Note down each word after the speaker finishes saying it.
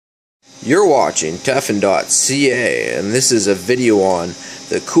You're watching Tefen.ca, and this is a video on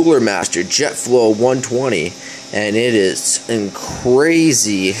the Cooler Master JetFlo 120, and it is in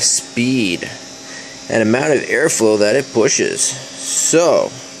crazy speed and amount of airflow that it pushes. So,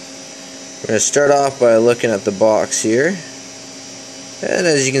 we're going to start off by looking at the box here, and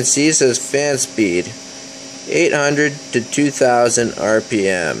as you can see it says fan speed 800 to 2000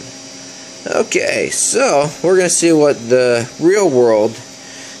 RPM. Okay, so we're going to see what the real world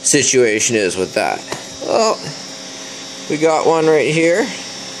situation is with that. Well, we got one right here.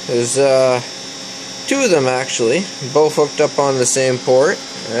 There's two of them actually, both hooked up on the same port,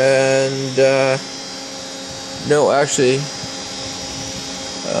 and no, actually,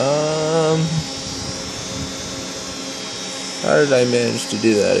 how did I manage to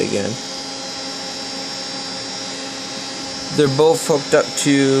do that again? They're both hooked up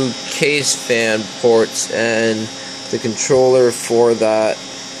to case fan ports, and the controller for that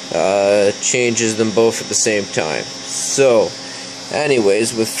changes them both at the same time. So,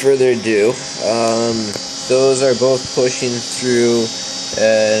 anyways, with further ado, those are both pushing through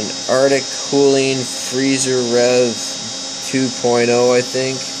an Arctic Cooling Freezer Rev 2.0, I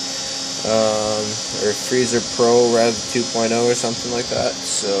think, or Freezer Pro Rev 2.0 or something like that.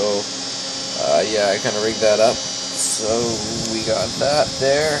 So, yeah, I kind of rigged that up. So we got that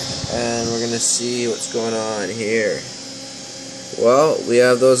there, and we're gonna see what's going on here. Well, we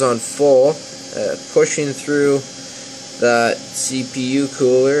have those on full, pushing through that CPU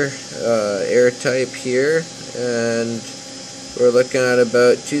cooler, air type here, and we're looking at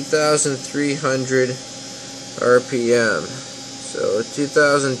about 2,300 RPM. So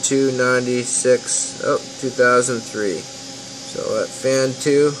 2002-96, oh, 2003. So at fan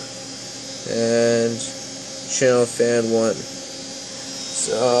 2 and channel fan 1.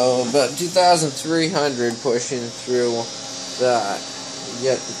 So about 2,300 pushing through that. You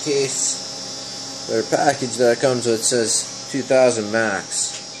get the case or package that it comes with says 2,000 max.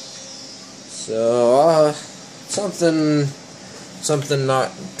 So something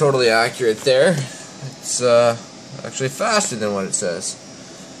not totally accurate there. It's actually faster than what it says.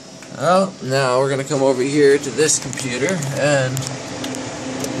 Well, now we're gonna come over here to this computer, and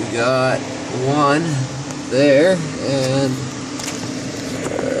we got one there and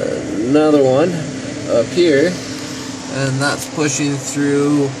another one up here, and that's pushing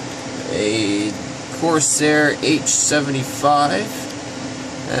through a Corsair H75,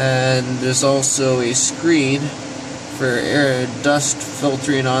 and there's also a screen for air dust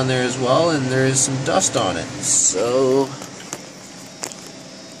filtering on there as well, and there is some dust on it. So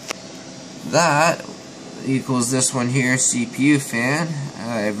that equals this one here, CPU fan.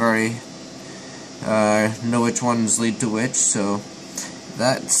 I've already know which ones lead to which, so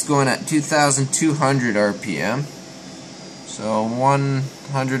that's going at 2,200 RPM, so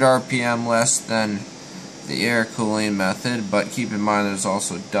 100 RPM less than the air cooling method, but keep in mind there's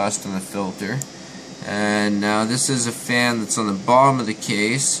also dust on the filter. And now this is a fan that's on the bottom of the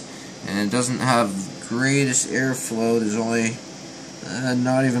case, and it doesn't have greatest airflow. There's only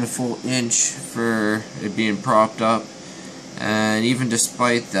not even a full inch for it being propped up, and even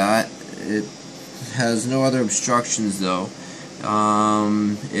despite that, it has no other obstructions though.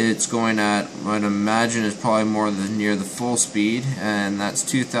 It's going at, I'd imagine it's probably more than near the full speed, and that's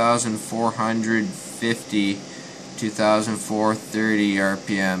 2,450, 2,430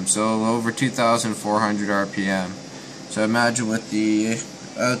 RPM, so over 2,400 RPM. So imagine with the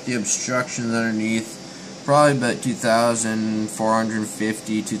obstructions underneath, probably about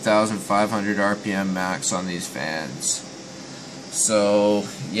 2,450, 2,500 RPM max on these fans. So,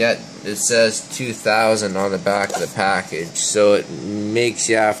 yet it says 2,000 on the back of the package, so it makes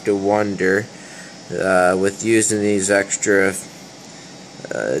you have to wonder, with using these extra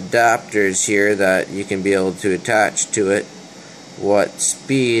adapters here that you can be able to attach to it, what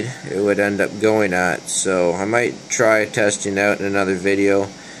speed it would end up going at. So I might try testing out in another video,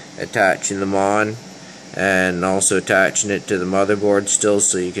 attaching them on, and also attaching it to the motherboard still,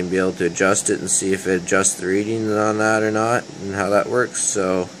 so you can be able to adjust it and see if it adjusts the reading on that or not, and how that works.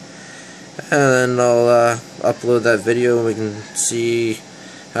 So, and then I'll upload that video, and we can see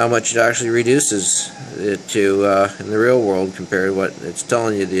how much it actually reduces it to in the real world compared to what it's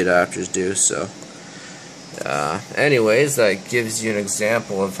telling you the adapters do. So, anyways, that gives you an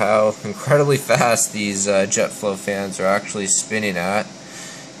example of how incredibly fast these JetFlo fans are actually spinning at.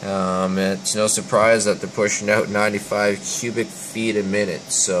 It's no surprise that they're pushing out 95 cubic feet a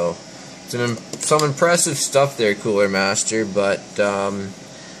minute, so it's some impressive stuff there, Cooler Master, but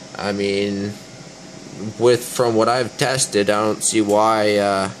I mean, from what I've tested, I don't see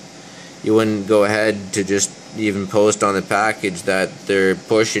why you wouldn't go ahead to just even post on the package that they're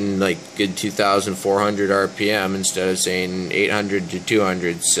pushing like good 2,400 RPM instead of saying 800 to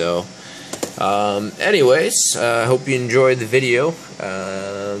 200. So anyways, I hope you enjoyed the video.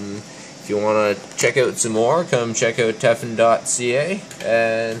 If you want to check out some more, come check out tefen.ca,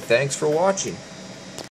 and thanks for watching.